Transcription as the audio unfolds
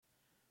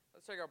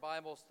Let's take our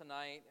Bibles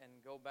tonight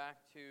and go back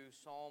to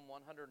Psalm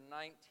 119.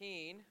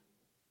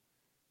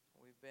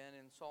 We've been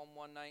in Psalm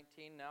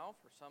 119 now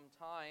for some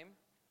time,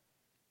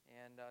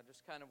 and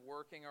just kind of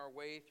working our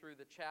way through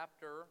the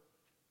chapter.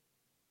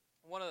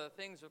 One of the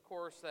things, of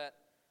course, that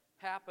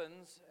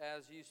happens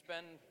as you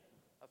spend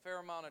a fair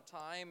amount of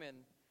time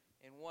in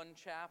one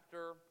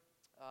chapter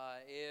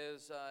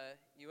is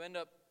you end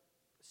up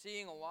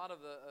seeing a lot of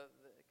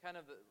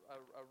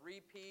a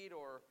repeat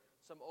or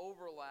some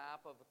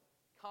overlap of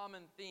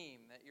common theme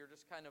that you're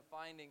just kind of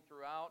finding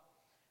throughout.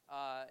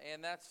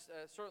 And that's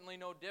certainly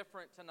no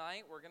different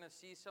tonight. We're going to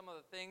see some of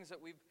the things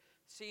that we've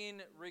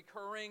seen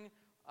recurring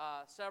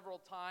several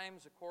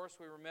times. Of course,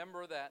 we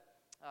remember that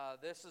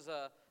this is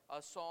a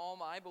psalm,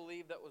 I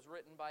believe, that was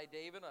written by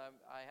David.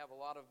 I have a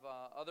lot of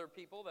other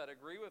people that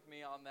agree with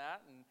me on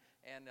that,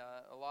 and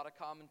a lot of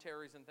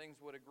commentaries and things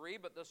would agree.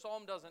 But the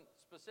psalm doesn't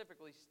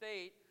specifically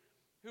state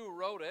who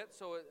wrote it,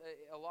 so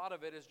a lot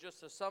of it is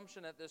just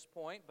assumption at this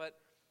point.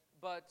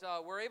 But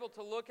we're able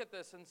to look at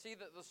this and see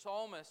that the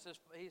psalmist,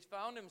 he's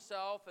found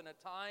himself in a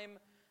time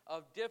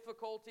of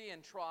difficulty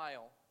and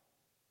trial.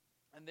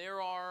 And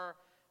there are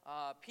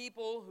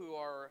people who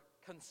are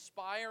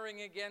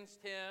conspiring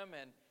against him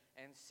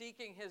and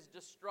seeking his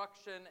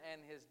destruction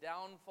and his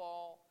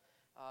downfall.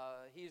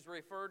 He's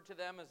referred to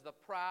them as the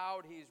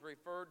proud. He's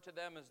referred to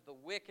them as the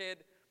wicked.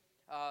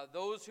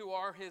 Those who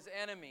are his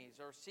enemies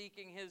are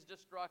seeking his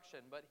destruction.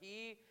 But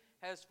he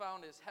has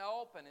found his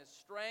help and his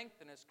strength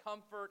and his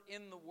comfort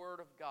in the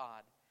Word of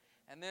God.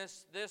 And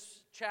this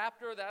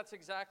chapter, that's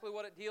exactly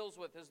what it deals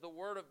with, is the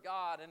Word of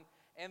God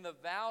and the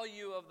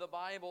value of the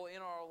Bible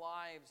in our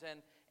lives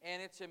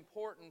and its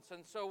importance.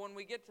 And so when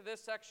we get to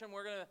this section,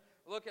 we're going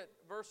to look at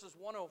verses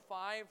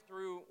 105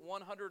 through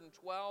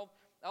 112.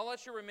 I'll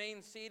let you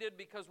remain seated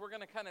because we're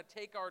going to kind of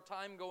take our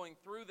time going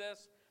through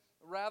this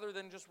rather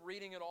than just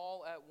reading it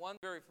all at once.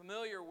 Very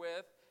familiar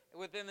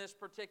within this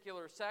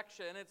particular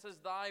section. It says,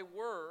 "Thy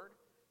word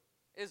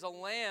is a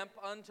lamp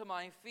unto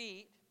my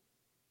feet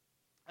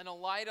and a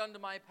light unto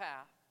my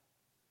path."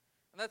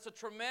 And that's a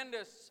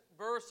tremendous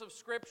verse of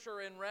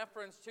Scripture in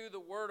reference to the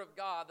Word of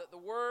God, that the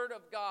Word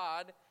of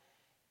God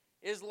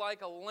is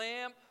like a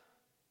lamp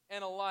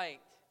and a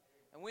light.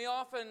 And we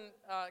often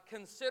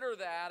consider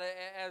that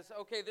as,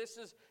 okay, this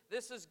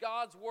is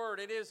God's Word.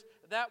 It is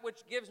that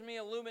which gives me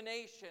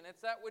illumination. It's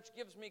that which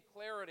gives me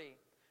clarity.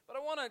 But I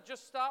want to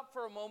just stop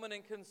for a moment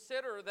and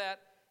consider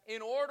that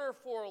in order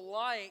for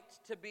light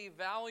to be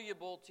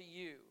valuable to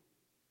you,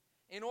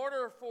 in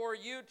order for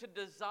you to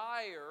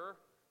desire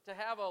to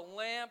have a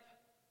lamp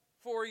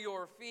for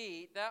your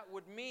feet, that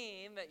would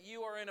mean that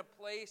you are in a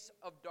place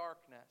of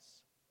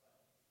darkness.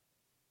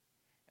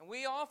 And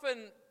we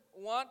often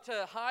want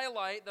to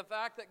highlight the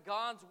fact that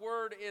God's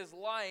Word is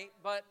light,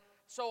 but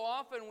so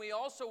often we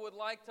also would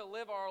like to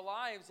live our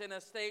lives in a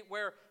state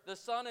where the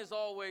sun is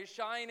always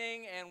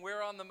shining and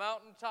we're on the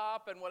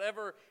mountaintop, and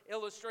whatever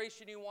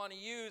illustration you want to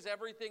use,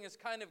 everything is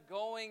kind of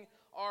going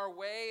our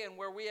way, and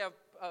where we have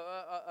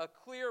a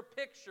clear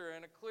picture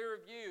and a clear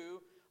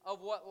view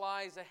of what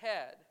lies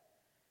ahead.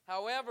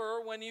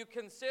 However, when you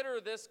consider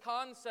this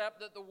concept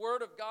that the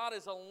Word of God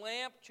is a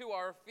lamp to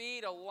our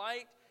feet, a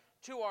light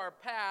to our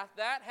path,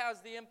 that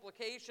has the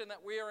implication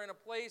that we are in a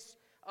place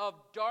of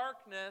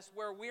darkness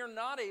where we're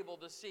not able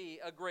to see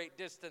a great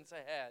distance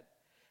ahead.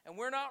 And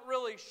we're not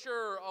really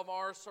sure of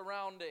our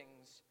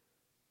surroundings.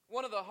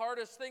 One of the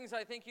hardest things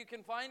I think you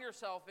can find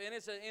yourself in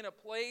is in a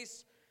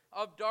place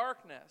of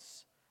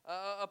darkness.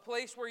 A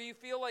place where you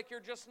feel like you're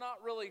just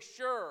not really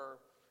sure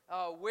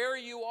where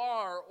you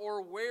are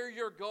or where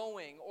you're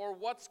going or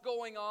what's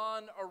going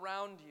on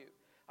around you.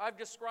 I've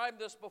described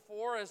this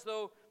before as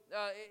though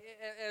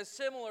as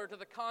similar to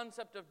the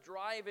concept of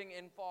driving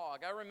in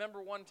fog. I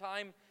remember one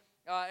time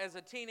as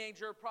a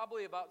teenager,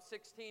 probably about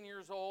 16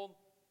 years old,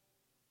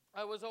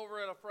 I was over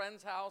at a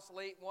friend's house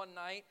late one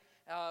night.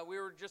 We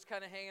were just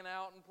kind of hanging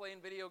out and playing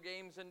video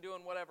games and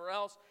doing whatever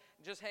else,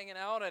 just hanging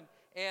out.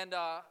 And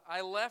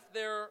I left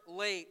there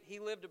late. He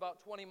lived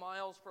about 20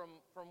 miles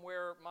from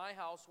where my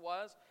house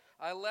was.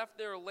 I left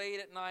there late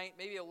at night,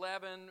 maybe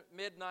 11,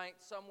 midnight,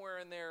 somewhere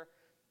in there.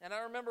 And I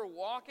remember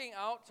walking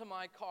out to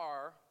my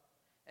car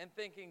and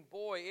thinking,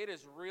 boy, it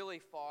is really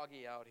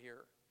foggy out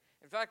here.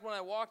 In fact, when I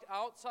walked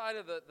outside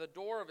of the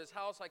door of his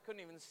house, I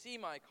couldn't even see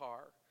my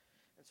car.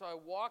 And so I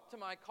walked to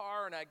my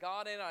car and I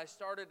got in and I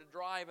started to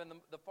drive. And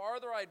the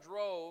farther I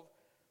drove,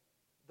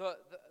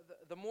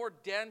 the more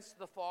dense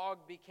the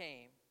fog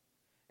became.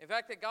 In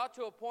fact, it got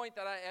to a point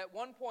that at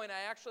one point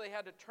I actually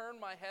had to turn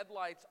my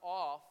headlights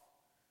off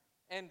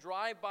and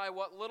drive by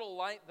what little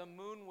light the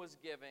moon was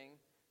giving,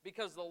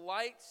 because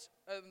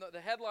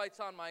the headlights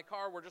on my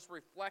car were just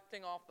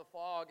reflecting off the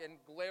fog and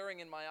glaring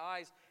in my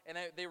eyes, and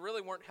they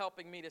really weren't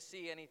helping me to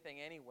see anything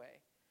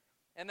anyway.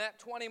 And that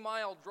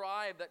 20-mile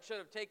drive that should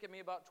have taken me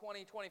about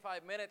 20,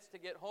 25 minutes to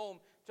get home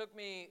took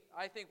me,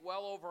 I think,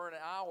 well over an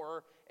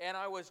hour, and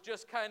I was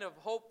just kind of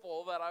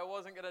hopeful that I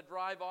wasn't going to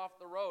drive off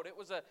the road. It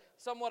was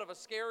somewhat of a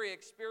scary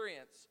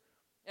experience.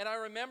 And I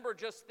remember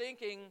just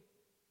thinking,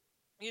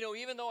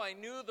 even though I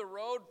knew the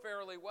road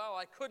fairly well,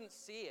 I couldn't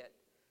see it.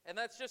 And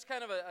that's just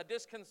kind of a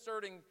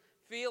disconcerting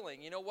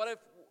feeling. You know, what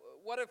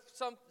if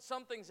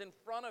something's in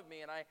front of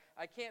me and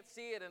I can't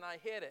see it and I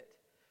hit it?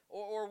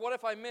 Or what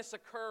if I miss a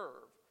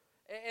curve?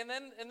 And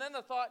then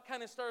the thought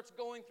kind of starts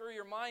going through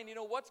your mind, you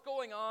know, what's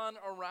going on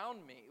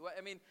around me?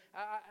 I mean,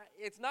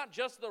 it's not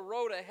just the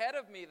road ahead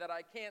of me that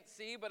I can't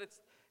see, but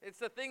it's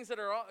the things that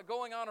are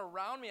going on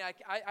around me.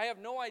 I have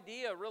no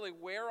idea really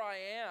where I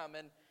am,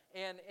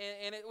 and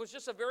it was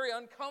just a very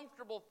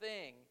uncomfortable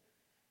thing.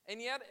 And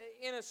yet,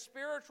 in a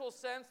spiritual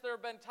sense, there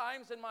have been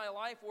times in my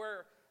life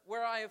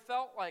where I have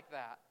felt like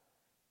that.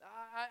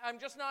 I'm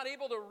just not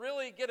able to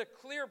really get a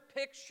clear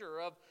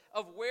picture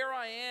of where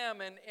I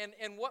am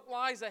and what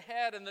lies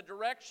ahead and the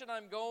direction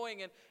I'm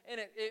going. And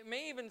it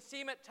may even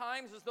seem at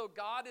times as though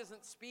God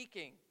isn't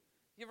speaking.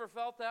 You ever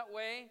felt that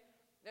way?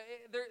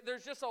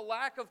 There's just a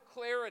lack of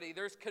clarity.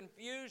 There's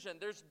confusion.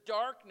 There's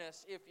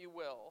darkness, if you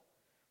will.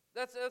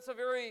 That's a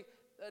very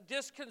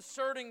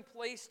disconcerting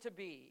place to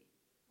be.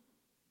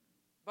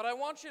 But I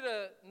want you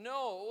to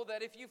know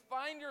that if you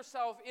find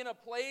yourself in a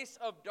place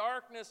of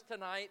darkness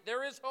tonight,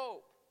 there is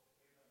hope.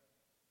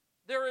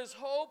 There is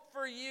hope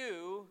for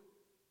you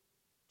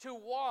to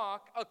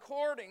walk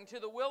according to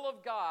the will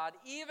of God,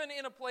 even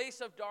in a place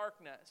of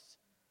darkness.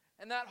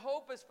 And that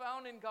hope is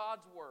found in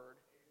God's Word.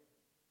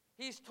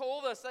 He's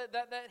told us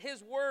that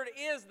His Word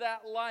is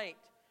that light.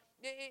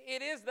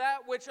 It is that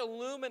which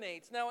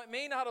illuminates. Now, it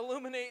may not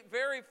illuminate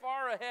very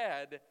far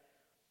ahead,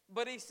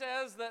 but He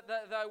says that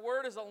Thy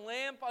Word is a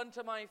lamp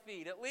unto my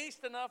feet, at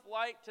least enough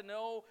light to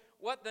know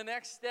what the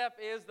next step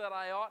is that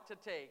I ought to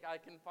take. I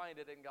can find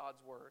it in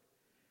God's Word.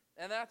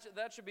 And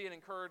that should be an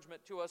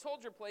encouragement to us.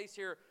 Hold your place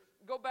here.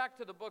 Go back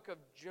to the book of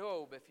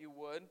Job, if you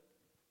would.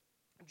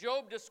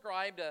 Job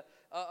described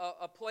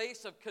a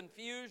place of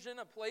confusion,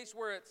 a place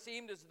where it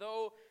seemed as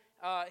though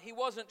he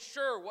wasn't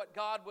sure what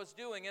God was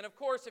doing. And of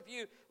course, if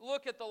you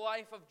look at the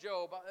life of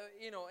Job,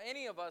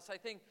 any of us, I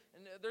think,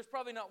 there's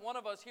probably not one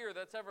of us here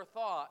that's ever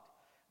thought,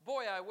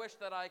 boy, I wish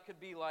that I could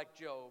be like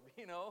Job,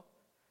 you know.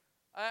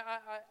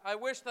 I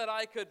wish that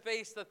I could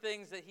face the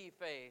things that he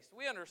faced.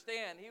 We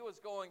understand he was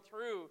going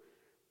through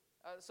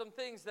some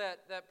things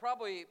that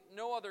probably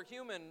no other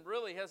human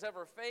really has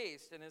ever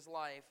faced in his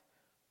life.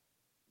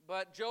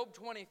 But Job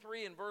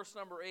 23 and verse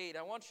number 8,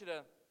 I want you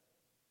to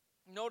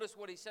notice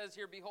what he says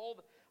here.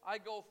 Behold, I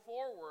go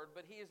forward,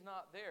 but he is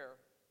not there.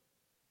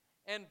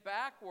 And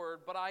backward,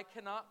 but I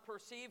cannot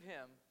perceive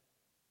him.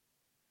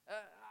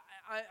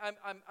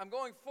 I'm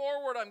going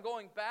forward, I'm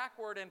going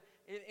backward. And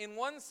in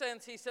one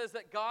sense, he says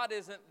that God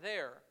isn't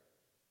there.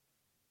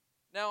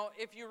 Now,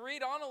 if you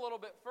read on a little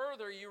bit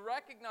further, you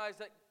recognize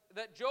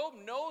that Job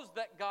knows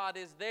that God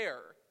is there.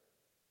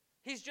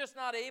 He's just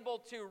not able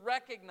to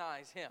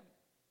recognize him.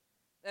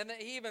 And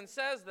he even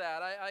says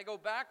that. I go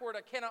backward,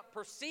 I cannot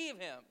perceive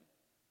him.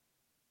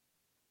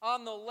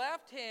 On the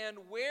left hand,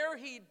 where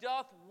he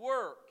doth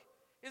work.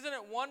 Isn't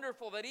it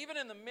wonderful that even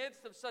in the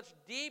midst of such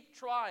deep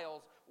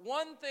trials,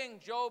 one thing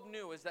Job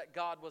knew is that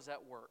God was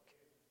at work.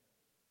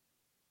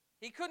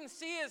 He couldn't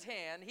see his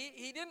hand.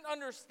 He didn't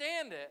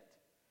understand it.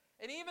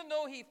 And even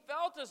though he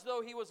felt as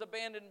though he was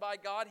abandoned by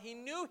God, he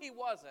knew he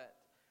wasn't.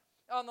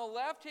 On the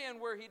left hand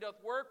where he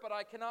doth work, but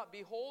I cannot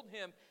behold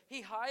him.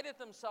 He hideth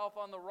himself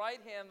on the right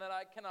hand that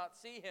I cannot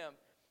see him.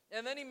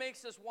 And then he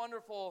makes this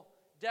wonderful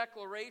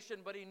declaration,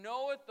 but he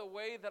knoweth the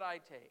way that I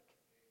take.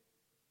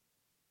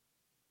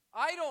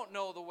 I don't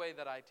know the way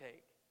that I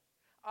take.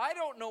 I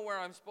don't know where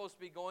I'm supposed to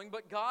be going,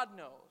 but God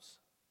knows.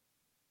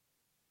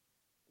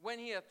 When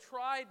he hath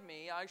tried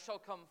me, I shall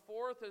come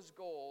forth as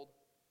gold.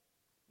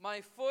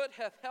 My foot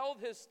hath held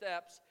his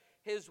steps,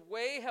 his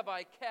way have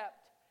I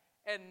kept,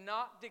 and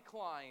not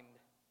declined.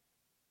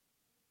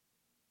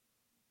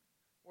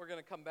 We're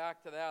going to come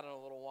back to that in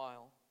a little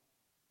while.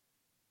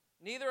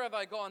 Neither have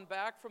I gone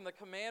back from the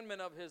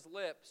commandment of his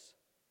lips.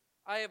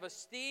 I have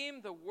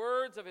esteemed the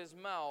words of his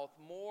mouth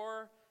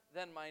more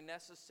than my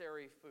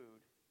necessary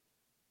food.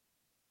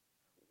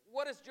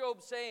 What is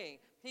Job saying?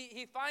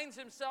 He finds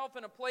himself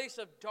in a place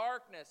of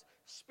darkness,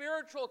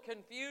 spiritual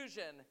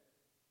confusion,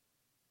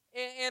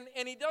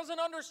 and he doesn't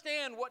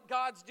understand what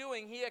God's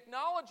doing. He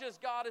acknowledges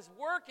God is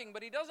working,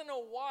 but he doesn't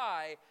know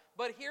why.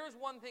 But here's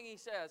one thing he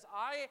says: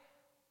 I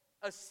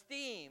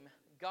esteem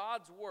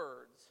God's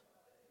words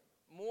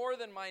more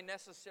than my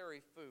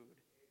necessary food.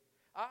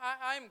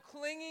 I'm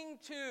clinging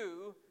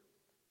to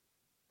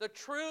the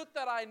truth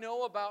that I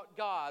know about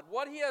God,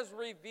 what he has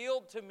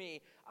revealed to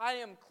me. I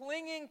am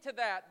clinging to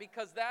that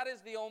because that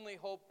is the only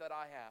hope that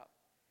I have.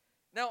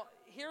 Now,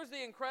 here's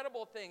the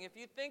incredible thing. If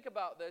you think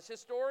about this,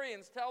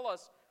 historians tell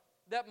us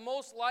that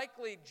most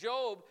likely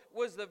Job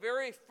was the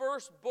very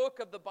first book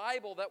of the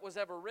Bible that was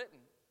ever written.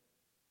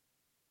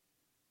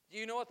 Do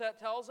you know what that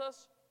tells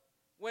us?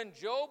 When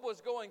Job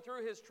was going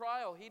through his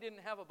trial, he didn't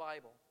have a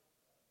Bible.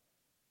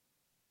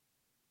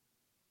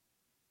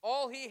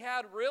 All he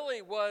had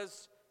really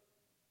was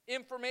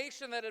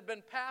information that had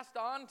been passed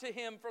on to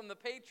him from the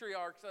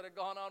patriarchs that had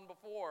gone on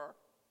before.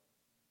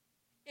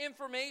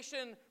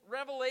 Information,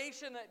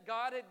 revelation that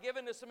God had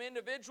given to some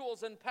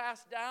individuals and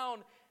passed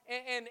down,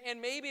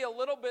 and maybe a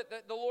little bit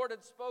that the Lord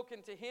had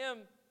spoken to him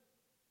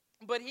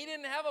But he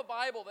didn't have a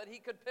Bible that he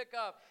could pick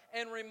up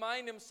and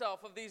remind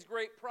himself of these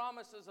great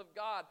promises of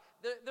God.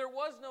 There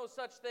was no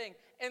such thing.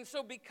 And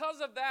so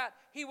because of that,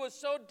 he was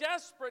so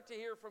desperate to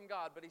hear from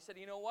God. But he said,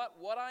 you know what?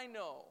 What I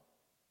know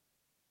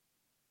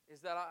is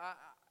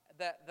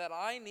that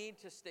I need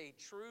to stay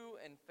true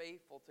and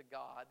faithful to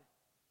God.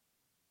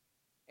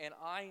 And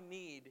I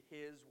need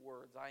his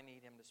words. I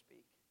need him to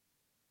speak.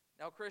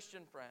 Now,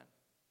 Christian friend,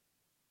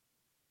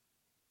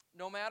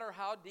 no matter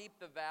how deep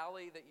the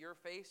valley that you're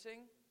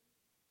facing,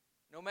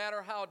 no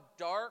matter how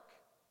dark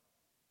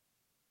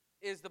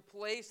is the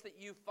place that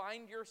you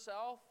find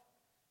yourself,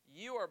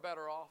 you are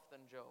better off than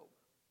Job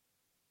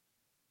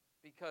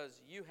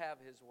because you have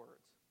his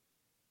words.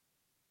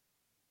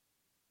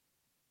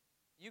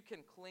 You can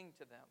cling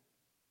to them.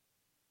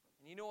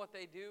 And you know what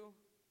they do?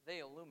 They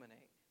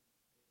illuminate.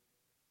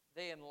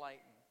 They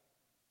enlighten.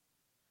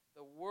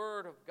 The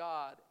Word of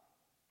God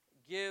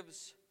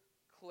gives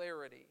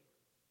clarity.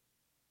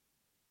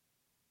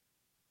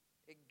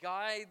 It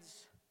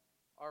guides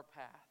our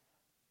path.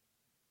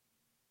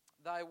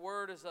 Thy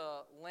word is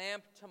a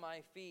lamp to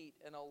my feet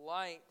and a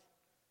light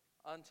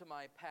unto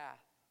my path.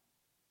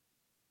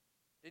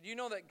 Did you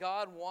know that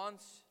God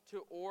wants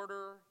to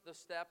order the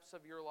steps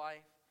of your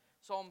life?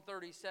 Psalm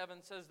 37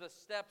 says, the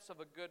steps of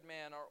a good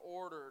man are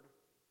ordered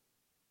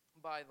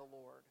by the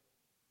Lord.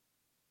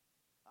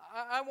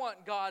 I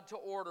want God to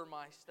order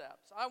my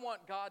steps. I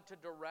want God to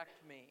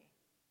direct me.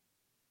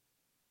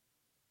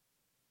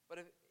 But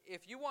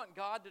if you want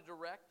God to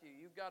direct you,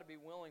 you've got to be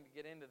willing to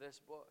get into this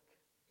book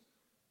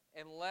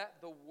and let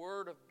the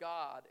Word of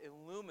God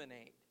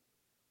illuminate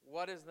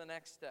what is the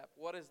next step.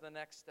 What is the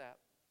next step?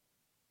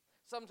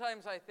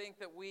 Sometimes I think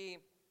that we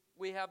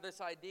have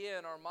this idea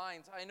in our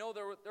minds. I know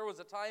there was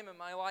a time in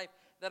my life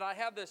that I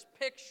had this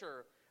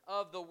picture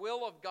of the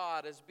will of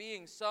God as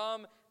being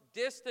some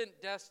distant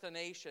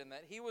destination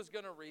that He was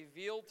going to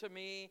reveal to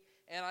me,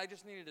 and I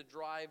just needed to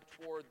drive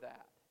toward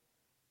that.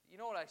 You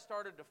know what I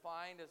started to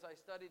find as I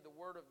studied the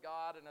Word of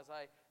God and as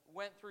I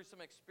went through some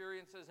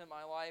experiences in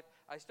my life,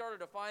 I started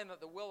to find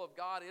that the will of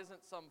God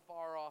isn't some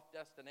far-off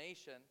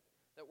destination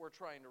that we're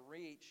trying to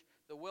reach.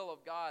 The will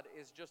of God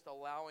is just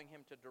allowing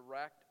Him to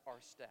direct our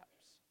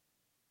steps.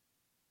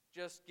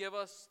 Just give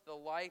us the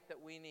light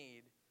that we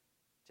need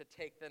to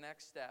take the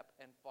next step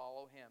and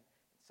follow Him.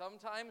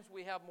 Sometimes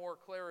we have more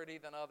clarity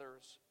than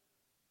others,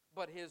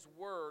 but His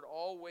Word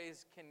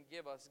always can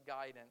give us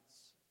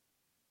guidance.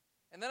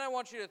 And then I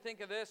want you to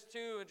think of this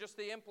too, and just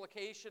the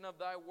implication of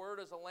thy word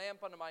as a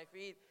lamp unto my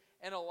feet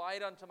and a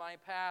light unto my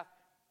path.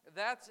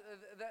 That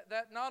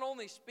not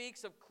only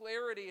speaks of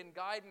clarity and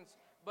guidance,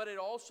 but it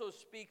also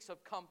speaks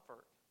of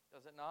comfort,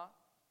 does it not?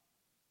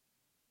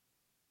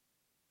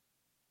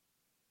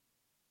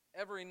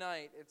 Every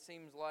night, it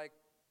seems like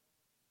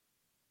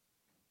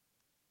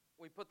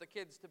we put the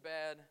kids to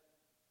bed,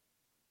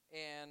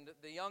 and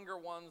the younger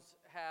ones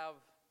have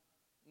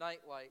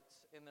night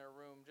lights in their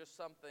room, just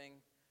something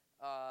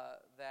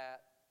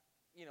that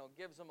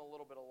gives them a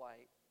little bit of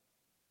light.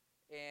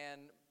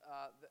 And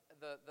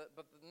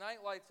but the night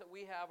lights that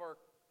we have are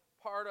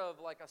part of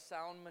like a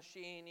sound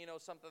machine,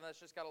 something that's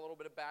just got a little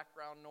bit of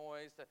background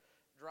noise to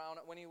drown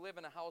it. When you live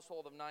in a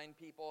household of 9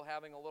 people,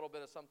 having a little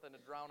bit of something to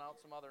drown out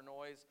some other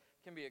noise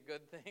can be a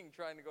good thing,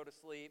 trying to go to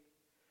sleep.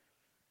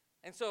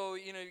 And so,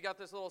 you got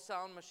this little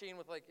sound machine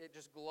with it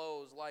just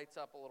glows, lights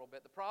up a little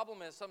bit. The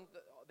problem is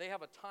they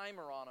have a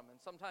timer on them, and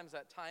sometimes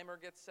that timer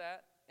gets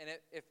set, and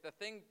if the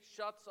thing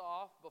shuts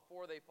off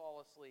before they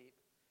fall asleep,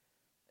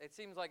 it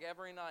seems like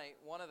every night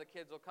one of the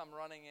kids will come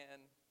running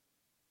in,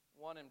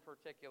 one in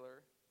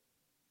particular,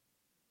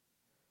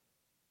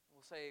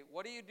 will say,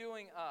 "What are you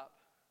doing up?"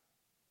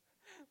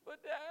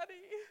 "But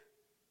Daddy,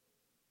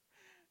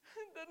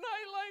 the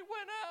nightlight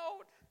went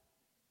out.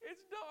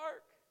 It's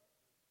dark."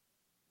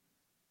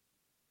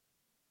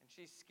 And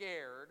she's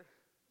scared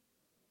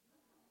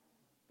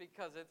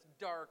because it's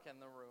dark in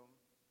the room.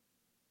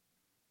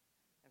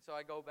 And so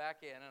I go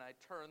back in and I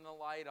turn the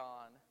light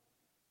on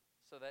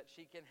so that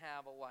she can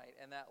have a light.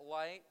 And that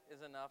light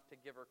is enough to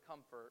give her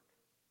comfort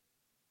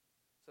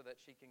so that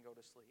she can go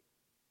to sleep.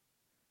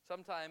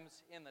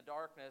 Sometimes in the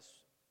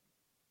darkness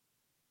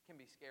can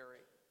be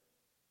scary.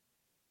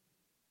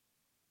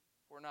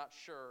 We're not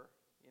sure,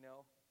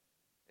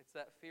 It's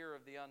that fear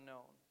of the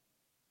unknown.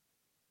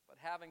 But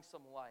having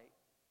some light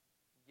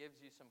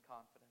gives you some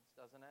confidence,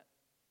 doesn't it?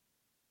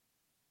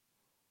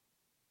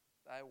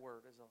 Thy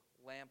word is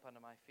a lamp unto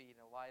my feet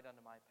and a light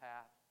unto my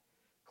path.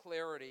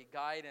 Clarity,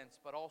 guidance,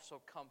 but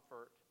also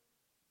comfort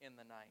in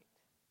the night.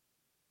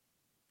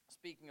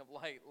 Speaking of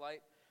light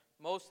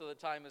most of the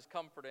time is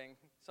comforting.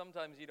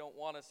 Sometimes you don't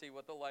want to see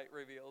what the light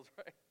reveals,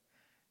 right?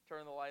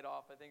 Turn the light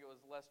off. I think it was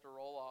Lester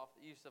Roloff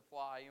that used to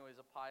fly. He was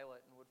a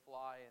pilot and would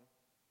fly. And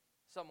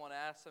someone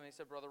asked him, he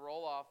said, "Brother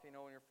Roloff, when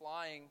you're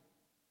flying,"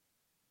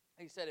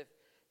 he said,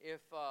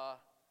 if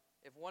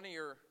one of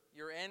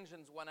your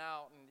engines went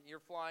out and you're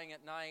flying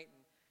at night,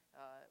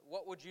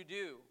 what would you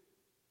do?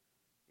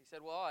 He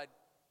said, "Well,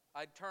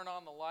 I'd turn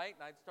on the light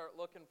and I'd start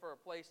looking for a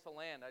place to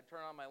land. I'd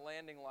turn on my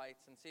landing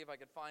lights and see if I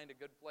could find a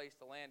good place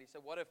to land." He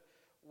said, what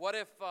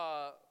if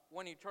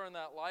when you turn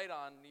that light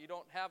on, you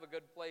don't have a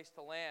good place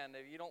to land.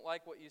 If you don't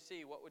like what you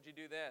see, what would you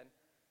do then?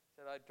 He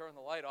said, I'd turn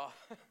the light off.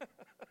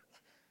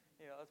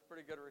 That's a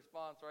pretty good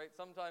response, right?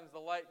 Sometimes the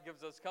light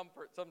gives us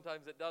comfort,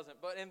 sometimes it doesn't.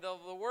 But in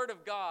the Word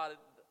of God, it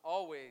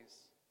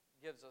always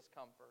gives us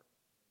comfort,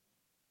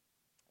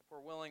 if we're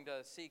willing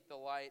to seek the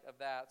light of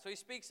that. So he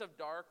speaks of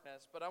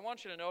darkness, but I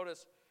want you to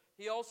notice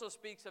he also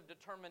speaks of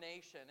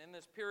determination. In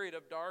this period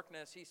of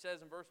darkness, he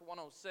says in verse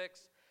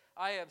 106,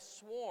 I have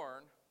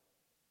sworn,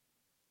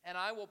 and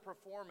I will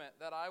perform it,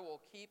 that I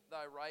will keep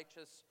thy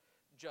righteous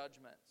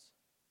judgments.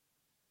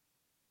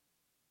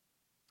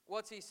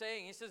 What's he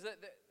saying? He says that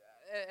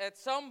at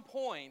some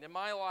point in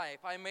my life,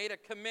 I made a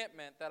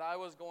commitment that I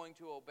was going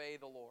to obey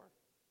the Lord.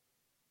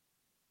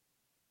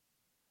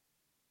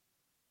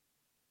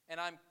 And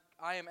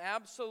I am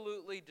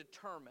absolutely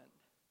determined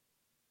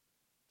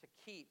to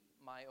keep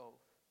my oath.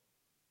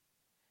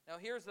 Now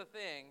here's the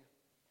thing.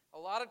 A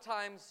lot of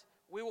times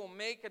we will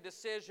make a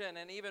decision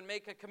and even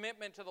make a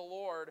commitment to the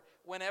Lord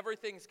when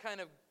everything's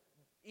kind of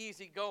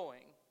easy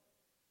going.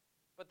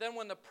 But then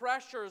when the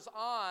pressure's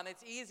on,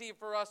 it's easy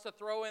for us to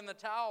throw in the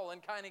towel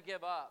and kind of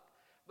give up.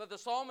 But the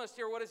psalmist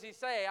here, what does he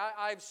say?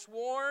 I've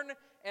sworn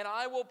and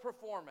I will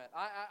perform it.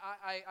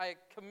 I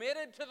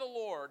committed to the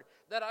Lord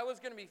that I was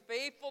going to be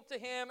faithful to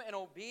Him and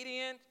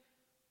obedient.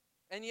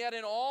 And yet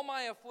in all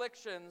my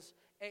afflictions,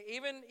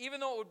 even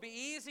though it would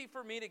be easy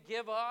for me to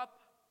give up,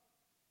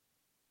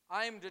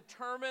 I am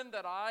determined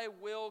that I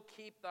will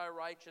keep thy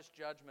righteous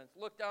judgments.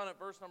 Look down at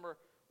verse number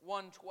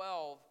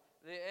 112,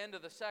 the end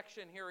of the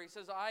section here. He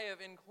says, I have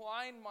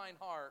inclined mine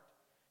heart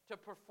to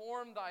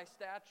perform thy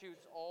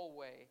statutes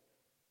always,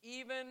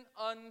 even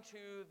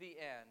unto the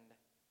end.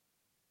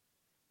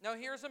 Now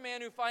here's a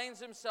man who finds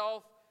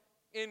himself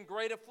in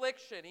great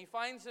affliction. He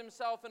finds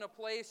himself in a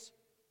place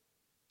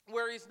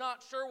where he's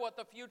not sure what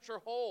the future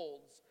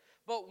holds.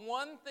 But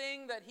one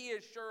thing that he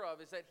is sure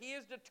of is that he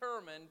is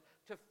determined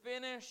to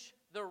finish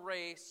the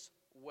race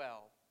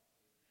well.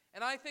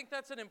 And I think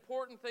that's an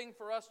important thing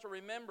for us to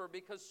remember,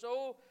 because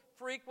so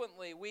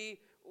frequently we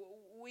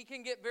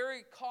can get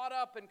very caught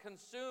up and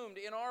consumed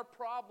in our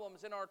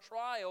problems, in our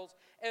trials,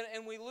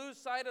 and we lose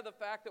sight of the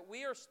fact that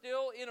we are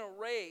still in a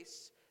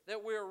race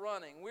that we're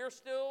running. We're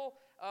still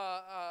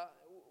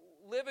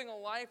living a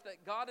life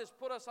that God has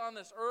put us on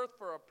this earth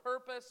for a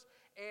purpose,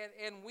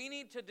 and we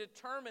need to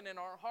determine in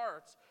our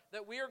hearts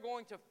that we are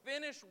going to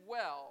finish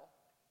well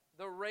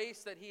the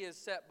race that He has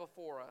set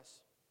before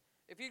us.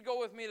 If you'd go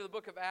with me to the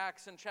book of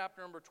Acts in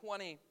chapter number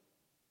 20.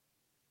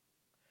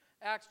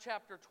 Acts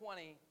chapter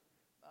 20.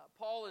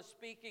 Paul is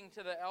speaking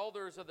to the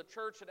elders of the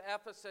church at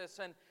Ephesus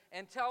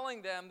and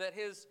telling them that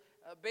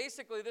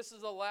basically this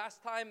is the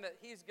last time that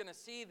he's going to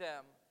see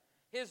them.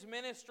 His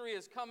ministry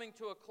is coming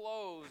to a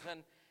close,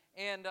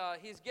 and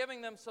he's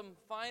giving them some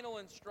final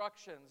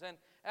instructions. And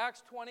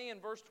Acts 20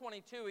 and verse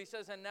 22, he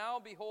says, And now,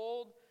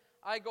 behold,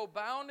 I go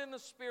bound in the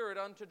Spirit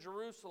unto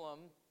Jerusalem,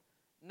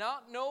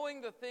 not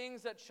knowing the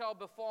things that shall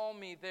befall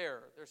me there.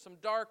 There's some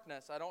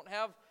darkness. I don't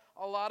have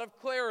a lot of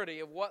clarity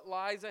of what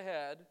lies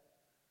ahead.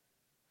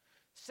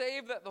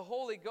 Save that the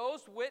Holy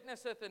Ghost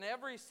witnesseth in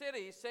every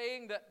city,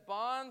 saying that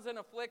bonds and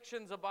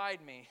afflictions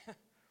abide me.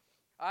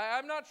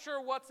 I'm not sure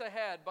what's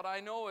ahead, but I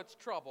know it's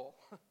trouble.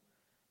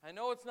 I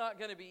know it's not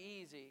going to be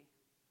easy.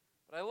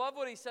 But I love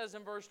what he says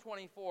in verse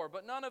 24.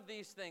 But none of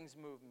these things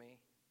move me.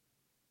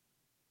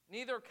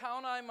 Neither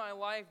count I my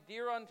life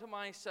dear unto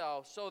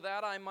myself, so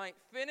that I might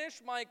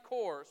finish my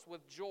course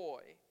with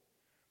joy,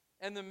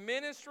 and the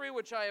ministry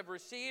which I have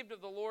received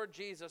of the Lord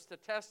Jesus to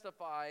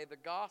testify the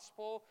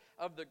gospel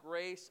of the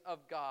grace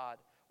of God.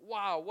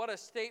 Wow, what a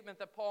statement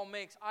that Paul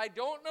makes. I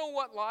don't know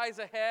what lies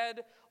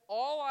ahead.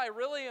 All I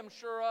really am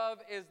sure of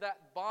is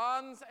that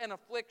bonds and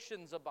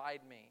afflictions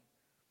abide me.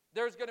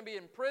 There's going to be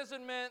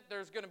imprisonment,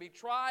 there's going to be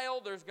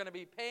trial, there's going to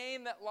be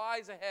pain that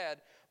lies ahead.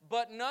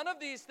 But none of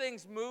these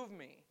things move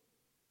me.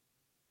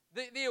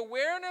 The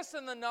awareness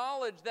and the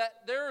knowledge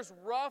that there's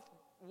rough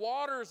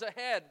waters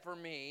ahead for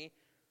me,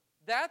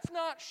 that's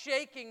not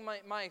shaking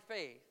my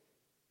faith.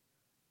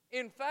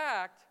 In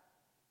fact,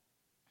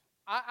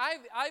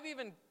 I've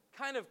even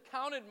kind of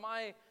counted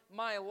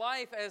my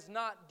life as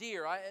not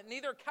dear.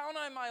 Neither count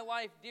I my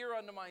life dear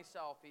unto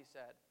myself, he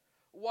said.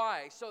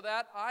 Why? So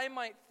that I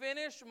might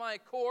finish my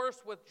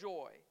course with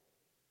joy.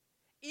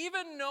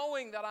 Even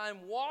knowing that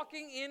I'm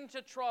walking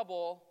into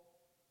trouble,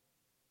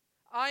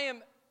 I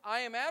am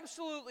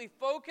absolutely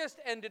focused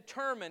and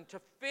determined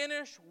to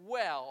finish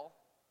well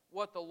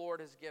what the Lord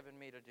has given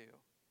me to do.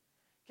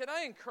 Can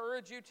I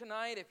encourage you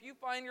tonight, if you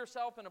find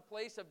yourself in a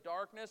place of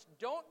darkness,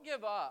 don't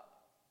give up.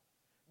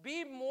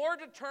 Be more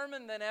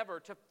determined than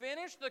ever to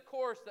finish the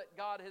course that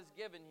God has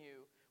given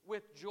you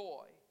with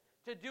joy,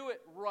 to do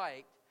it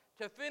right,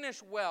 to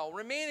finish well,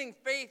 remaining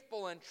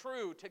faithful and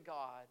true to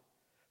God.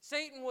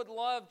 Satan would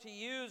love to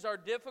use our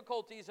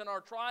difficulties and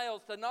our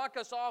trials to knock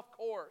us off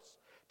course,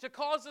 to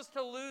cause us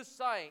to lose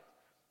sight,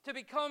 to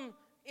become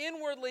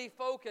inwardly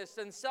focused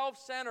and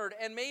self-centered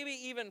and maybe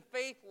even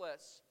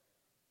faithless.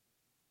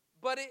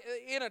 But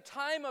in a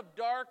time of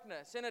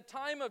darkness, in a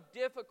time of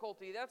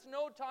difficulty, that's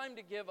no time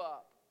to give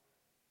up.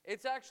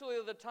 It's actually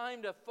the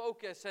time to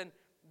focus and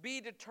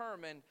be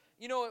determined.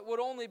 You know, it would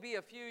only be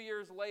a few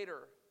years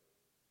later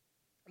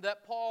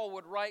that Paul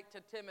would write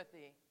to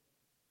Timothy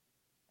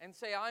and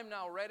say, I'm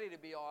now ready to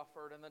be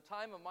offered, and the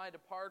time of my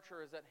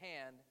departure is at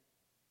hand.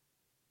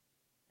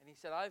 And he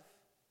said, I've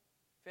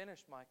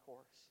finished my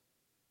course.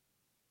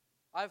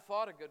 I've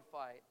fought a good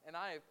fight, and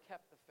I have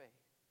kept the faith.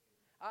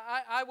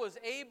 I was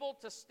able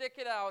to stick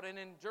it out and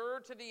endure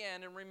to the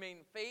end and remain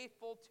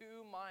faithful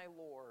to my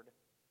Lord.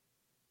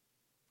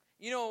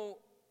 You know,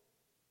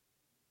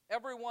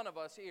 every one of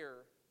us here,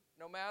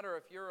 no matter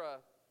if you're a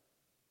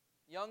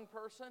young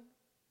person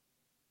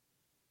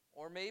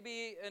or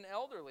maybe an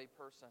elderly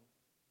person,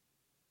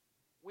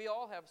 we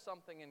all have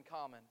something in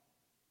common.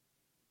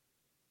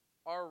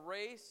 Our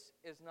race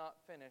is not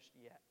finished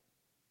yet.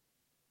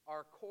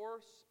 Our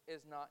course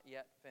is not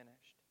yet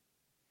finished.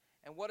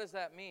 And what does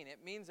that mean? It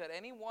means that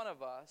any one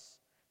of us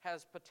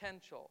has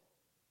potential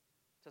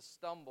to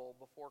stumble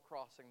before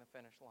crossing the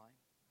finish line.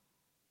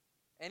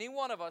 Any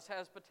one of us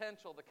has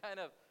potential to kind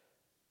of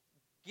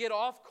get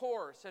off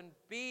course and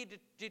be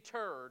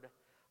deterred.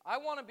 I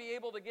want to be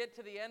able to get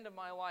to the end of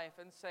my life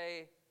and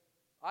say,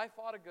 I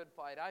fought a good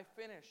fight. I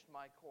finished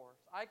my course.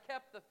 I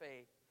kept the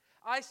faith.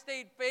 I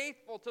stayed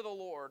faithful to the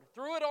Lord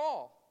through it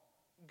all.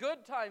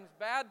 Good times,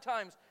 bad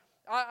times.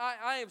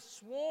 I have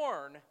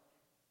sworn,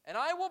 and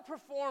I will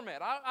perform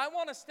it. I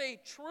want to stay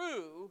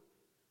true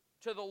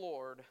to the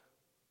Lord.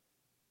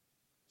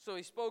 So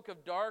he spoke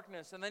of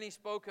darkness, and then he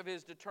spoke of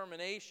his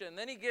determination.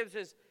 Then he gives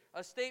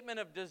a statement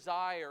of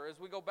desire. As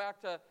we go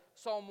back to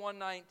Psalm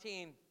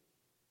 119,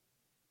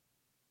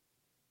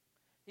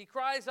 he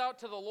cries out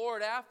to the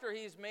Lord after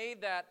he's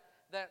made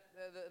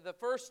the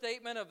first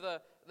statement of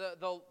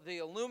the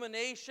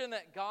illumination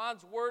that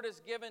God's word has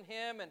given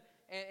him,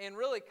 and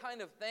really kind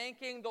of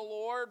thanking the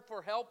Lord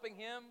for helping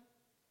him.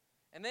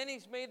 And then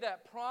he's made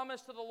that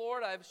promise to the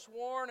Lord, I've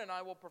sworn and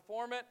I will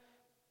perform it.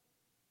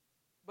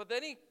 But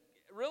then he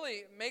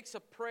really makes a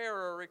prayer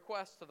or a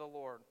request to the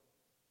Lord.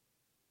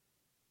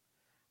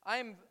 I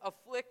am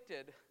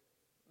afflicted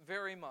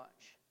very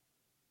much.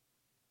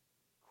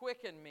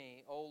 Quicken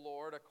me, O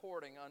Lord,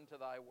 according unto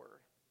thy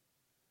word.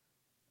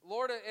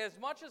 Lord, as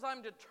much as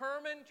I'm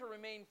determined to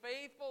remain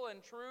faithful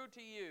and true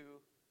to you,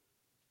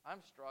 I'm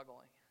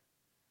struggling.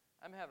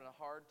 I'm having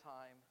a hard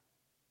time,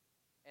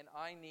 and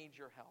I need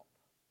your help.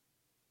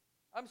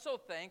 I'm so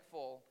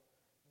thankful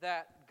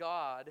that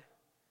God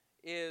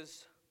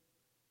is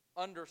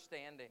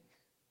understanding.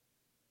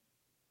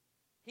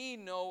 He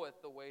knoweth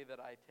the way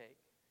that I take.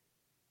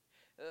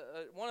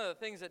 One of the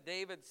things that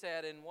David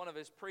said in one of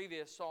his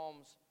previous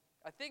Psalms,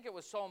 I think it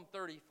was Psalm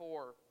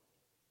 34,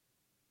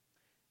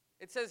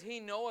 it says, He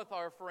knoweth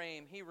our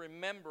frame, He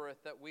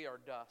remembereth that we are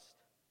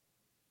dust.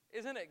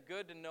 Isn't it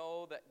good to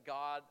know that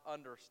God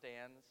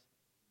understands?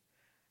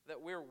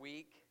 That we're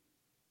weak,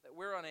 that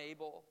we're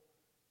unable.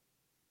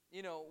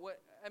 You know,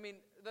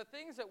 the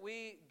things that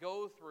we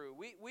go through,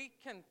 we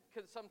can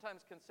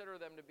sometimes consider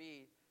them to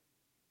be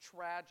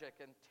tragic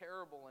and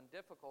terrible and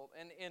difficult.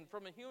 And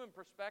from a human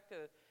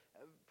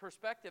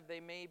perspective, they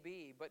may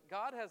be. But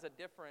God has a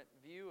different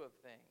view of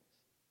things.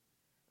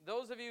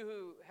 Those of you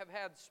who have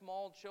had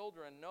small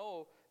children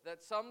know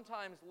that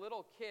sometimes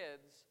little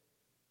kids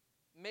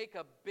make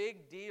a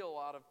big deal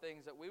out of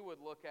things that we would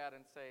look at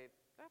and say,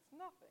 that's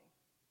nothing.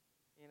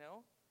 You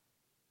know?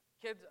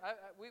 Kids,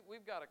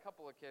 we've got a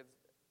couple of kids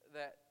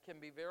that can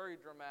be very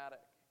dramatic,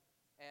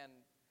 and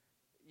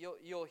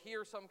you'll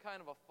hear some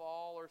kind of a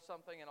fall or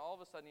something, and all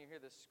of a sudden you hear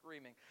this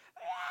screaming.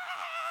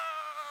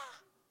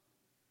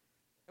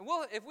 And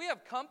if we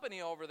have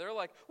company over, they're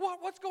like,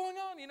 what's going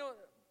on? You know,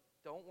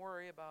 don't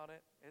worry about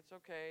it. It's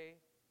okay.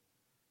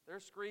 They're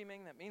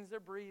screaming. That means they're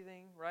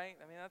breathing, right?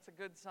 I mean, that's a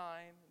good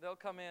sign. They'll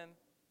come in.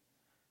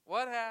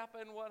 What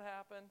happened? What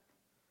happened?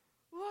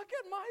 Look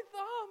at my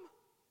thumb.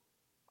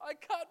 I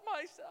cut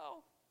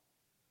myself.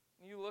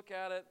 You look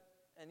at it,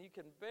 and you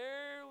can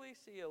barely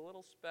see a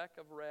little speck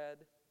of red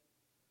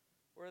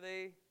where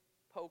they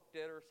poked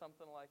it or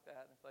something like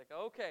that. And it's like,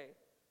 okay,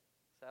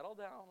 settle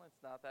down.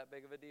 It's not that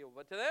big of a deal.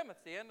 But to them,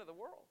 it's the end of the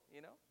world,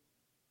 you know?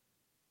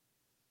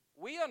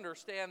 We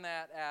understand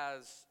that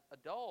as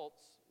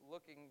adults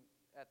looking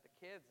at the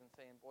kids and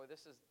saying, boy,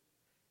 this is,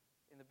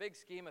 in the big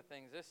scheme of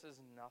things, this is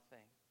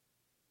nothing.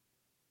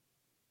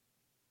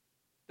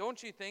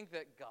 Don't you think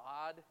that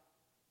God,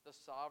 the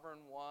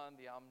sovereign one,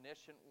 the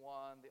omniscient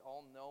one, the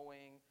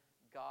all-knowing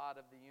God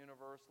of the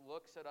universe,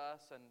 looks at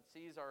us and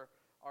sees our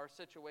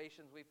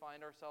situations we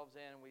find ourselves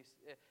in,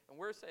 and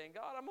we're saying,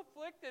 God, I'm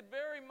afflicted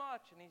very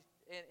much.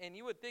 And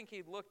you would think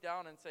he'd look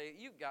down and say,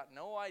 you've got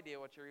no idea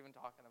what you're even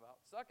talking about.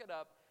 Suck it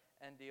up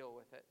and deal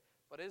with it.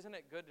 But isn't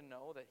it good to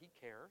know that he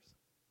cares?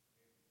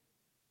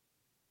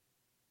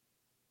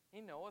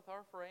 He knoweth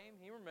our frame.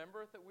 He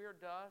remembereth that we are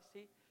dust.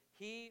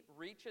 He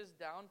reaches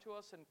down to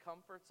us and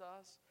comforts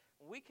us.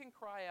 We can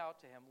cry out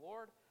to him,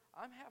 Lord,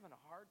 I'm having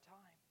a hard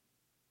time.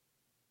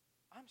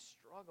 I'm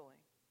struggling.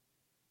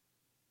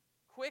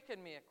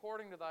 Quicken me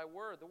according to thy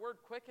word. The word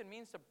quicken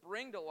means to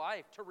bring to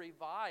life, to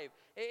revive.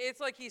 It's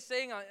like he's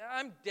saying,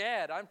 I'm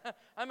dead.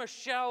 I'm a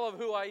shell of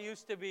who I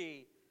used to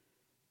be.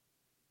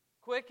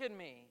 Quicken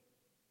me.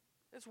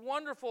 It's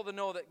wonderful to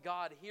know that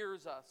God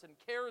hears us and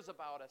cares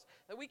about us,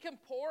 that we can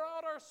pour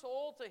out our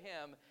soul to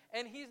Him,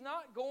 and He's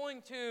not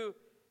going to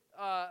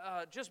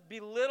just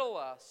belittle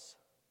us.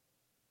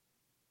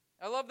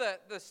 I love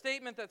that the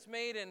statement that's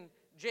made in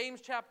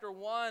James chapter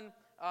 1,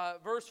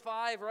 verse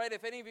 5, right?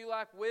 If any of you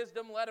lack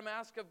wisdom, let him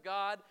ask of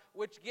God,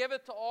 which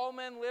giveth to all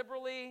men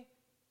liberally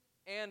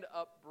and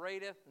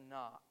upbraideth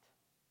not.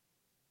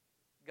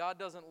 God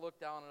doesn't look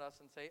down at us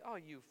and say, oh,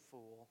 you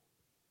fool.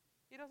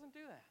 He doesn't do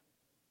that.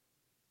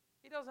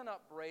 He doesn't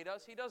upbraid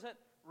us. He doesn't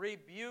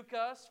rebuke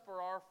us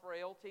for our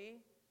frailty.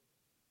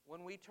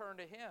 When we turn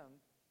to Him,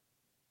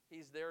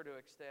 He's there to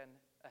extend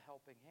a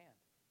helping hand.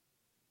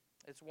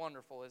 It's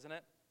wonderful, isn't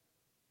it?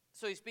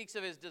 So he speaks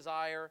of his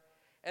desire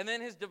and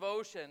then his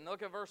devotion.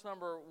 Look at verse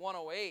number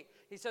 108.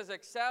 He says,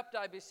 accept,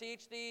 I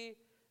beseech thee,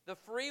 the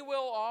free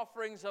will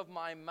offerings of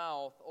my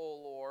mouth, O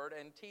Lord,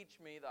 and teach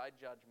me thy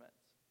judgments.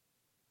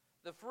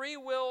 The free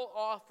will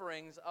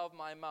offerings of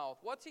my mouth.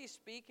 What's he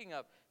speaking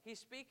of? He's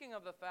speaking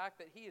of the fact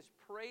that he is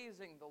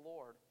praising the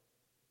Lord.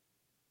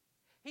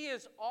 He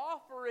is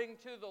offering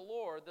to the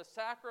Lord the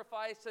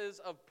sacrifices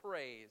of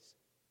praise.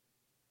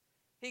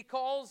 He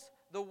calls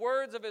the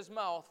words of his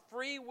mouth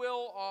free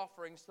will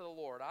offerings to the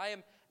Lord. I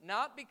am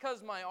not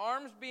because my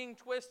arm's being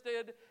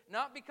twisted,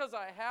 not because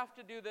I have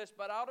to do this,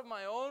 but out of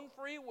my own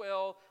free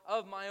will,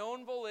 of my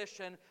own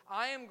volition,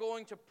 I am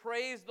going to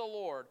praise the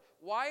Lord.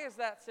 Why is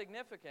that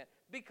significant?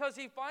 Because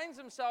he finds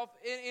himself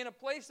in a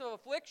place of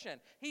affliction.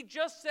 He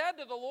just said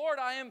to the Lord,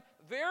 I'm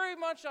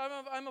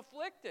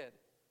afflicted.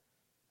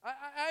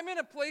 I'm in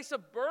a place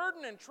of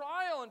burden and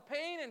trial and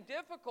pain and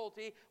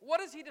difficulty. What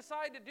does he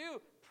decide to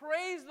do?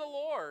 Praise the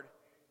Lord.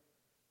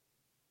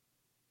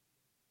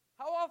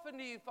 How often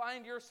do you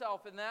find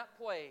yourself in that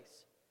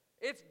place?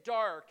 It's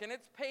dark and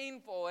it's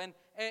painful and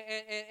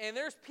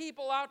there's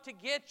people out to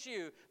get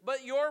you.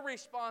 But your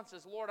response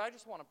is, Lord, I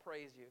just want to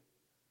praise you.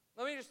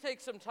 Let me just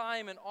take some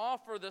time and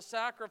offer the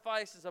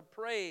sacrifices of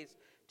praise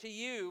to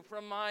you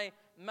from my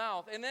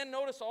mouth. And then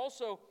notice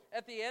also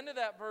at the end of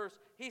that verse,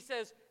 he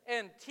says,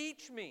 and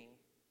teach me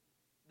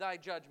thy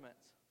judgments.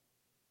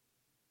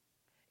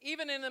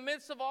 Even in the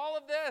midst of all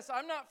of this,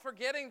 I'm not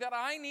forgetting that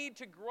I need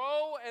to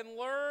grow and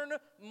learn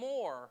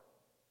more.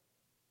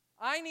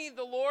 I need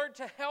the Lord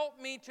to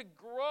help me to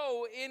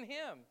grow in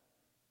Him.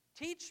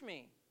 Teach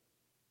me.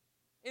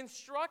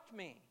 Instruct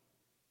me.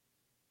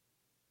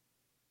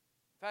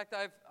 In fact,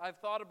 I've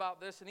thought about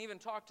this and even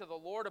talked to the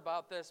Lord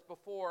about this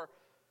before,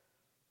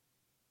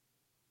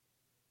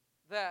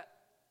 that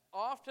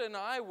often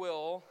I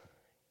will,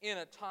 in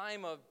a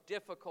time of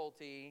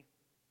difficulty,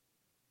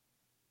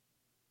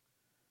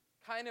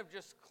 kind of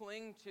just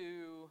cling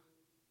to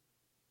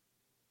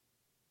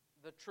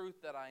the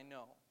truth that I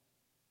know.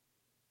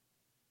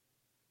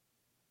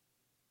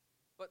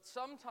 But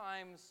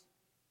sometimes,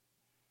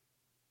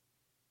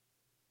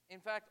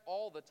 in fact,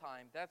 all the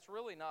time, that's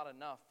really not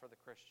enough for the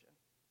Christian.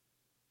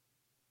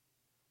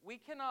 We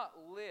cannot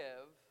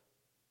live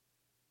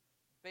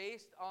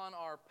based on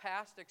our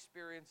past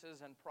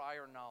experiences and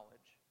prior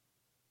knowledge.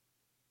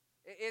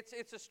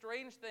 It's a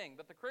strange thing,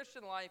 but the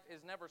Christian life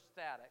is never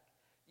static.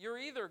 You're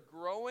either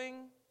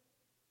growing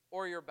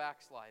or you're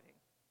backsliding.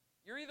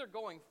 You're either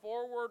going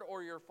forward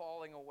or you're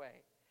falling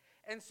away.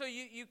 And so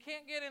you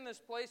can't get in this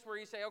place where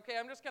you say, okay,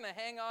 I'm just going to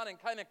hang on and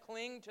kind of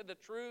cling to the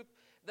truth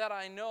that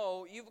I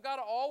know. You've got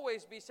to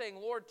always be saying,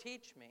 Lord,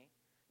 teach me,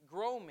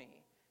 grow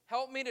me,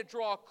 help me to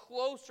draw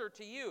closer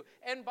to you.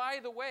 And by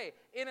the way,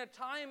 in a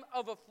time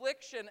of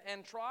affliction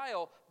and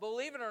trial,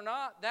 believe it or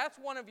not, that's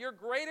one of your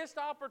greatest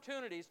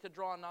opportunities to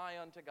draw nigh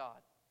unto God.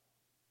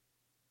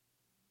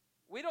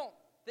 We don't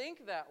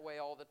think that way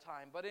all the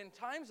time, but in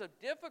times of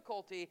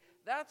difficulty,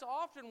 that's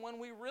often when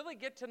we really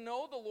get to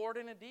know the Lord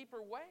in a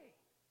deeper way,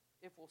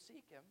 if we'll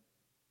seek Him.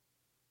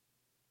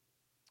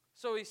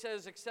 So he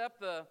says, accept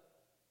the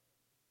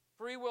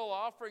free will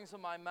offerings of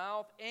my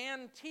mouth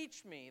and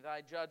teach me thy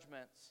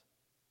judgments.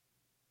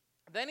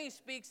 Then he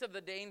speaks of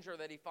the danger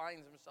that he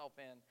finds himself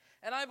in.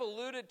 And I've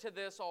alluded to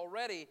this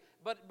already,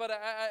 but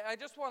I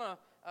just want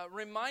to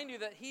remind you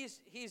that he's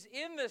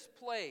in this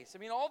place. I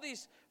mean, all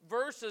these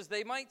verses,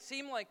 they might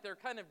seem like they're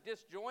kind of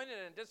disjointed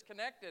and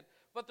disconnected,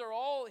 but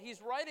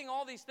he's writing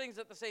all these things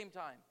at the same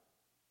time.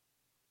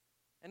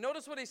 And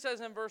notice what he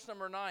says in verse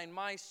number 9.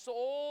 My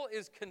soul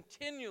is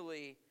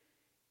continually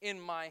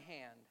in my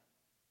hand.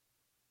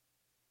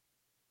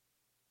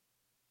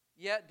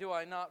 Yet do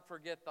I not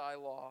forget thy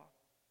law.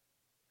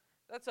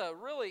 That's a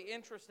really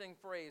interesting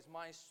phrase.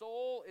 My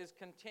soul is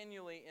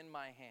continually in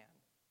my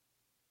hand.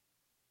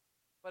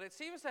 But it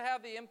seems to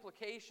have the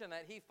implication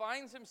that he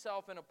finds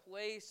himself in a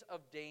place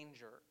of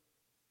danger.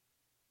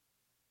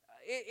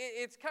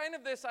 It's kind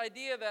of this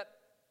idea that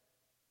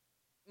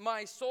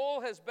my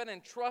soul has been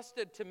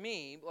entrusted to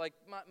me, like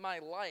my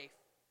life.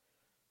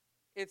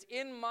 It's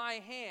in my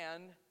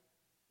hand.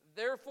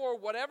 Therefore,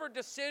 whatever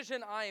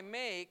decision I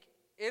make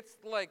it's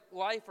like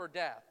life or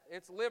death.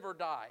 It's live or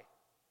die.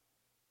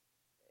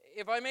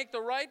 If I make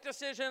the right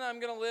decision, I'm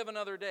going to live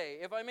another day.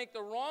 If I make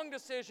the wrong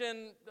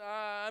decision,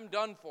 I'm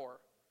done for.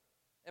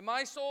 And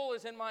my soul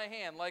is in my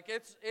hand. Like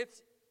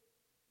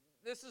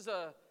this is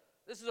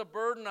a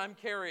burden I'm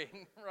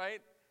carrying,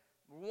 right?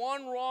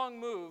 One wrong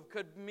move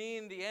could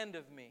mean the end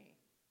of me.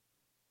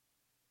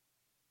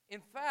 In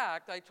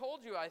fact, I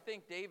told you I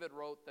think David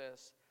wrote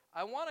this.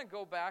 I want to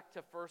go back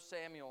to 1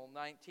 Samuel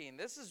 19.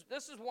 This is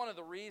one of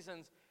the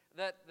reasons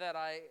that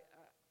I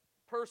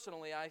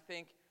personally I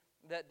think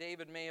that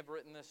David may have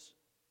written this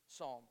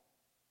psalm.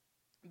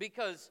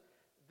 Because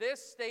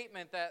this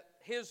statement that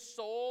his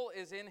soul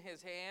is in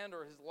his hand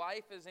or his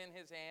life is in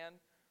his hand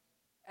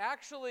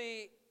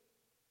actually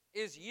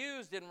is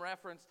used in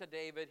reference to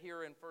David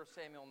here in 1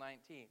 Samuel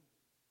 19.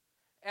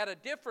 At a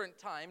different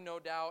time, no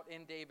doubt,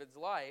 in David's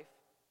life.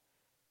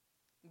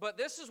 But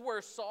this is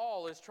where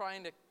Saul is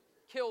trying to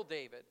kill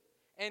David.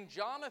 And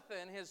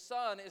Jonathan, his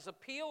son, is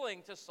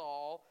appealing to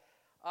Saul,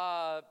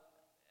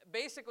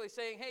 basically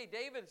saying, hey,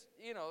 David's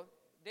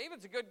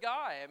a good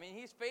guy. I mean,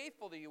 he's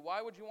faithful to you.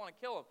 Why would you want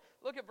to kill him?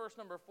 Look at verse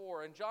number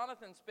 4. And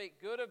Jonathan spake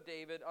good of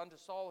David unto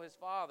Saul his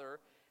father,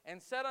 and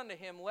said unto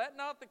him, let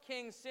not the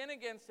king sin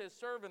against his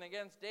servant,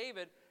 against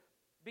David,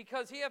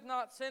 because he hath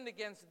not sinned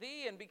against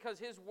thee, and because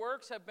his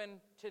works have been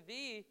to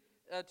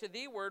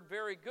thee word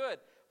very good.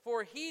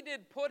 For he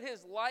did put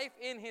his life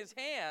in his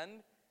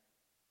hand,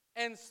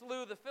 and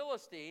slew the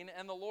Philistine,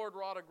 and the Lord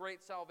wrought a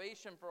great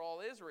salvation for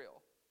all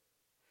Israel.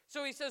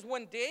 So he says,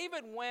 when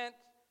David went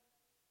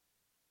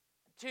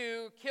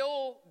to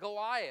kill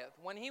Goliath,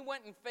 when he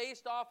went and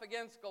faced off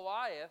against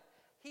Goliath,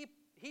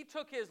 he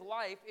took his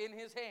life in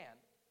his hand.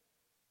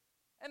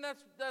 And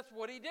that's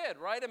what he did,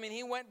 right? I mean,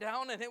 he went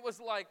down and it was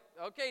like,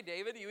 okay,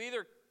 David, you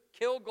either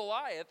kill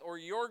Goliath or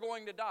you're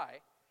going to die.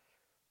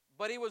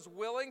 But he was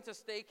willing to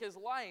stake his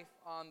life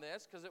on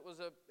this because it was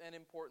an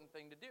important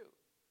thing to do.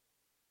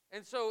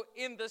 And so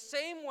in the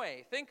same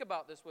way, think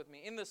about this with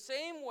me, in the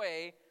same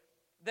way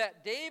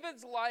that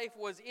David's life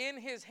was in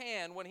his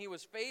hand when he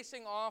was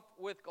facing off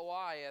with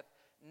Goliath,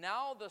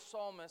 now the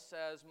psalmist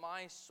says,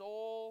 my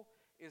soul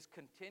is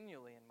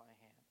continually in my hand.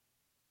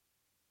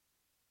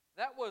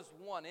 That was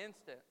one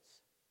instance,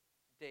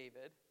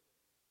 David.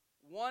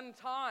 One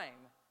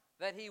time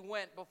that he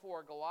went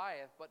before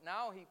Goliath, but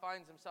now he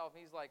finds himself,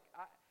 he's like,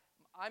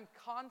 I'm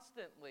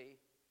constantly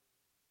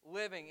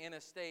living in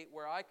a state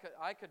where I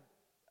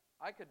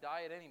could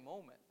die at any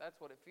moment.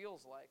 That's what it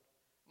feels like.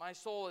 My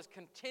soul is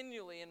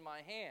continually in my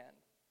hand.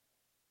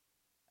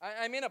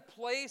 I'm in a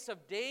place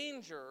of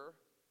danger,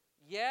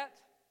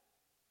 yet,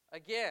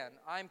 again,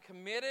 I'm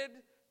committed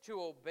to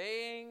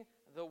obeying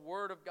the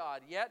word of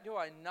God. Yet do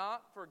I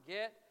not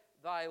forget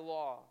thy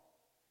law.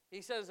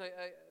 He says,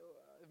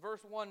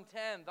 verse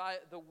 110,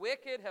 the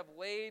wicked have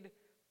laid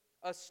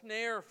a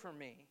snare for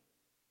me.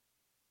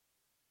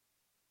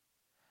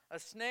 A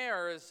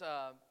snare is,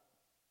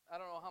 I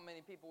don't know how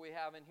many people we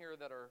have in here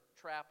that are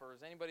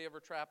trappers. Anybody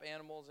ever trap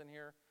animals in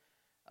here?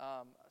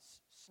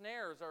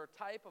 Snares are a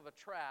type of a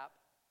trap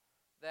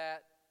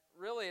that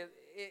really,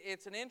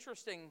 it's an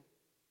interesting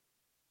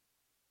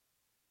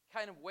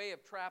kind of way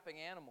of trapping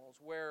animals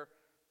where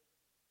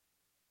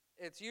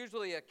it's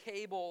usually a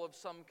cable of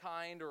some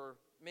kind, or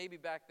maybe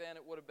back then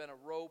it would have been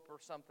a rope or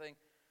something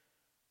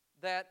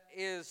that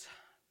is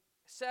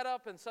set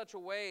up in such a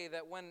way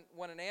that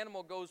when an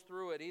animal goes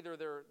through it, either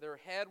their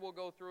head will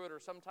go through it or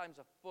sometimes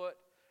a foot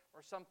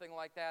or something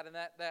like that, and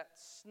that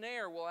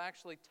snare will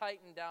actually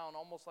tighten down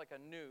almost like a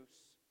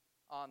noose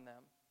on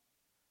them.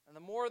 And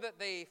the more that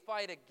they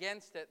fight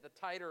against it, the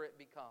tighter it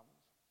becomes.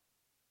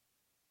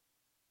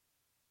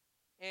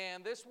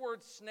 And this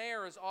word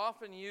snare is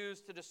often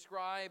used to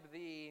describe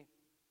the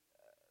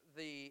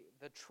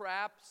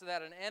traps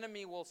that an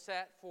enemy will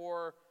set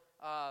for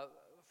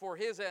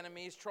his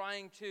enemies,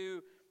 trying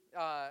to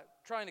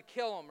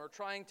kill him or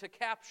trying to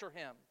capture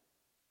him.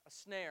 A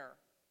snare.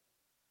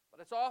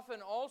 But it's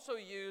often also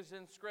used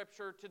in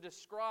Scripture to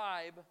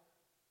describe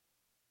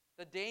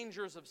the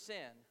dangers of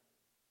sin.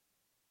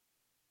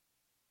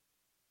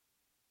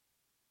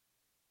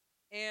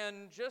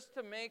 And just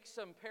to make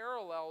some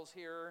parallels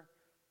here,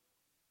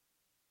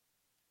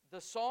 the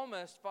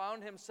psalmist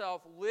found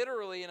himself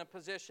literally in a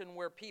position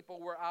where people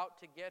were out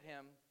to get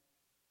him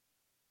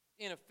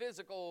in a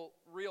physical,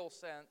 real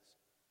sense.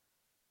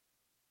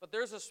 But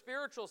there's a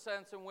spiritual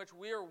sense in which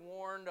we are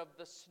warned of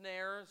the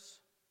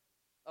snares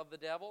of the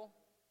devil.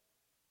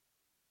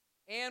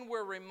 And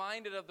we're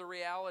reminded of the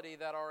reality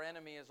that our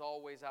enemy is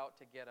always out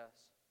to get us.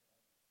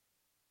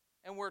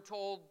 And we're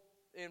told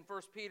in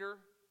 1 Peter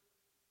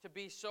to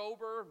be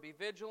sober, be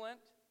vigilant,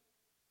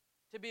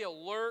 to be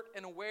alert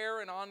and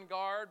aware and on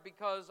guard,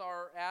 because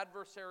our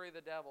adversary,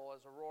 the devil,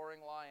 as a roaring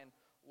lion,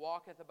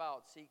 walketh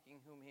about seeking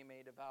whom he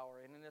may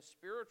devour. And in a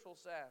spiritual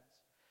sense,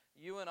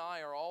 you and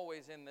I are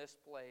always in this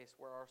place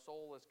where our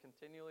soul is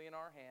continually in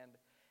our hand,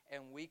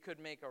 and we could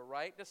make a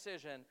right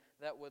decision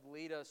that would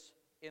lead us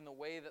in the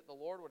way that the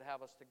Lord would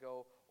have us to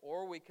go,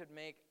 or we could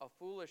make a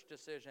foolish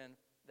decision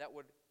that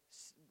would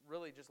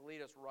really just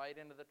lead us right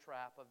into the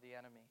trap of the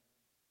enemy.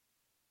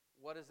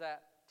 What does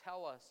that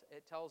tell us?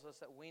 It tells us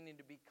that we need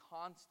to be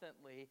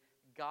constantly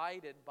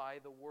guided by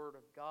the Word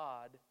of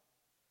God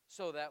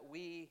so that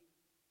we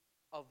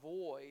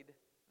avoid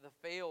the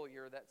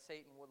failure that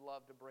Satan would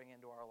love to bring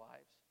into our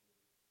lives.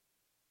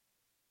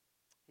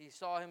 He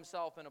saw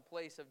himself in a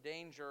place of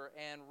danger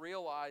and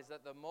realized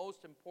that the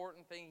most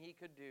important thing he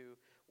could do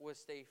was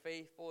stay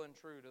faithful and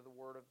true to the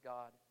Word of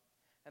God.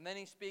 And then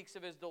he speaks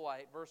of his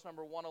delight. Verse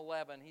number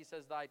 111, he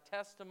says, "Thy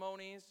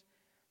testimonies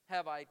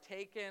have I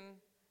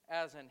taken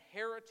as an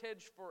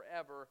heritage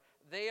forever.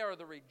 They are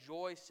the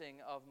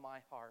rejoicing of my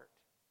heart."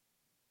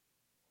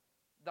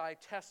 Thy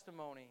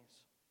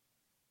testimonies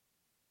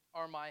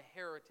are my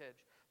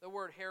heritage. The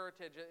word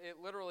heritage, it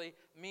literally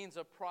means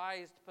a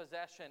prized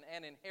possession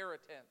and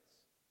inheritance.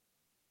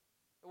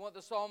 And what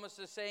the psalmist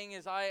is saying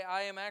is,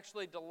 I am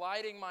actually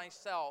delighting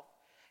myself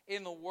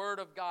in the Word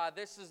of God.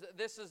 This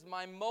is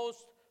my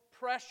most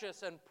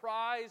precious and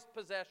prized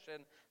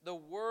possession, the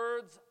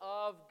words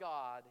of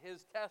God,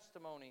 His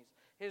testimonies,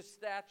 His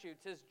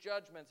statutes, His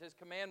judgments, His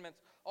commandments,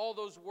 all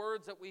those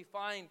words that we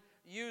find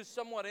used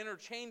somewhat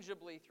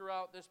interchangeably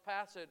throughout this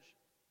passage.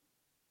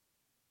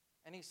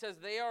 And he says,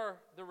 they are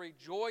the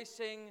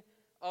rejoicing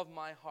of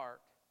my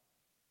heart.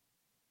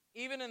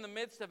 Even in the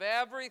midst of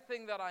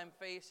everything that I'm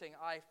facing,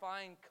 I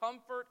find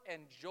comfort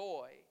and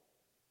joy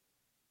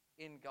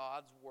in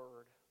God's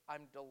Word.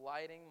 I'm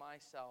delighting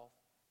myself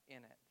in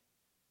it.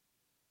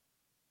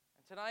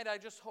 And tonight I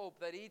just hope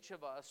that each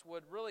of us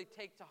would really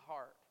take to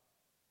heart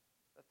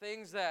the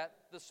things that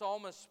the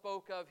psalmist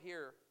spoke of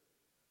here.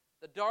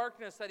 The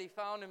darkness that he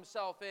found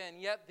himself in,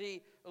 yet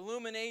the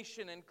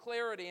illumination and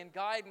clarity and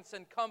guidance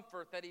and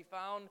comfort that he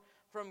found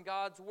from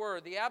God's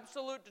Word. The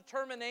absolute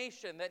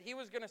determination that he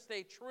was going to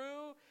stay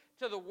true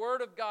to the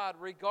Word of God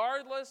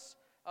regardless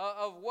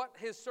of what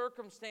his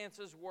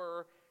circumstances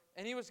were,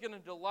 and he was going to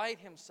delight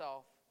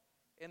himself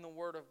in the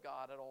Word of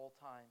God at all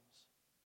times.